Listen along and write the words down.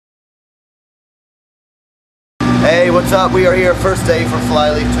Hey, what's up? We are here, first day for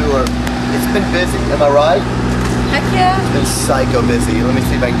Flyleaf tour. It's been busy, am I right? Heck yeah. It's been psycho busy. Let me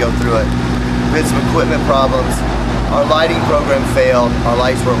see if I can go through it. We had some equipment problems. Our lighting program failed. Our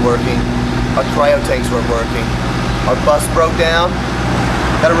lights weren't working. Our cryo tanks weren't working. Our bus broke down.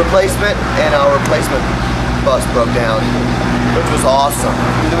 Got a replacement, and our replacement bus broke down, which was awesome.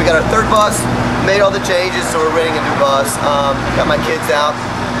 Then we got our third bus, made all the changes, so we're renting a new bus. Got my kids out.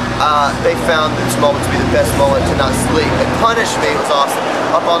 They found this moment to be the best moment to not sleep. It punished me, it was awesome.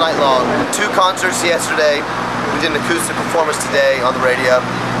 Up all night long. 2 concerts yesterday. We did an acoustic performance today on the radio.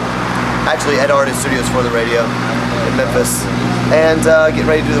 Actually at Artist Studios for the radio in Memphis. And getting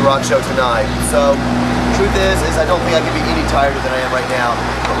ready to do the rock show tonight. So, truth is I don't think I can be any tireder than I am right now.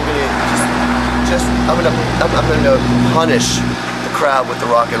 But we're gonna I'm gonna punish the crowd with the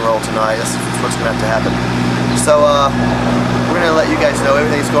rock and roll tonight. That's what's gonna have to happen. So we're gonna let you guys know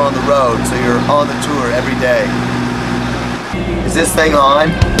everything's going on the road, so you're on the tour every day. Is this thing on?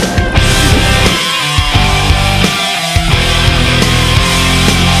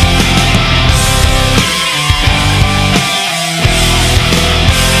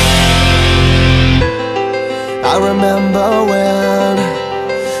 I remember when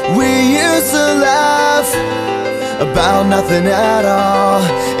we used to laugh about nothing at all.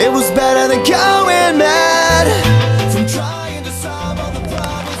 It was better than going mad from trying to solve all the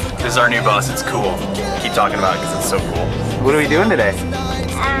problems. This is our new bus, it's cool. Keep talking about it because it's so cool. What are we doing today?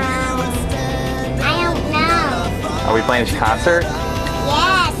 I don't know. Are we playing a concert?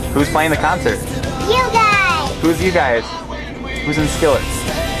 Yes. Who's playing the concert? You guys. Who's you guys? Who's in Skillet?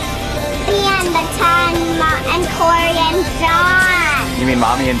 And Baton and Corey and John. You mean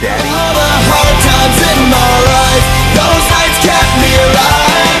Mommy and Daddy? All the hard times in my life, those nights kept me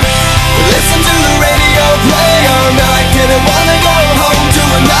alive. Listen to the radio play all night. Didn't wanna go home to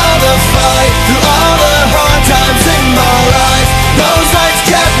another fight. Through all the hard times in my life, those nights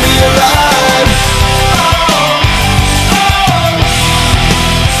kept me alive.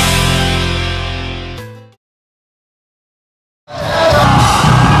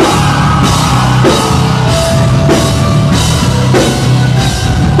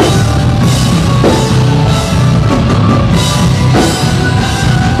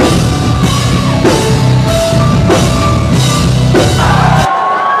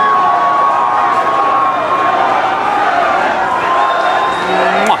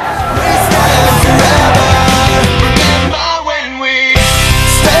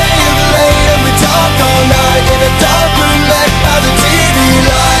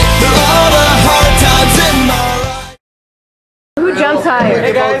 Who jumps higher?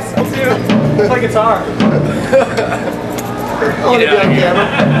 Hey guys, let's do play guitar. I want to be on camera.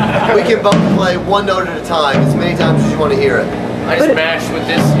 We can both play one note at a time, as many times as you want to hear it. I smash with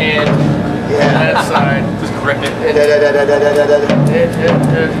this hand Yeah. that side. Just grip it.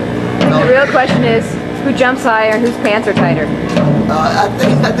 The real question is, who jumps higher and whose pants are tighter? I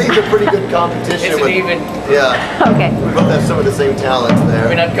think it's a pretty good competition. It's an even. Yeah. Okay. We both have some of the same talents there. I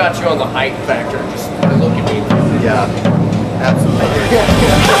mean, I've got you on the height factor. Just look at me. Yeah. Absolutely.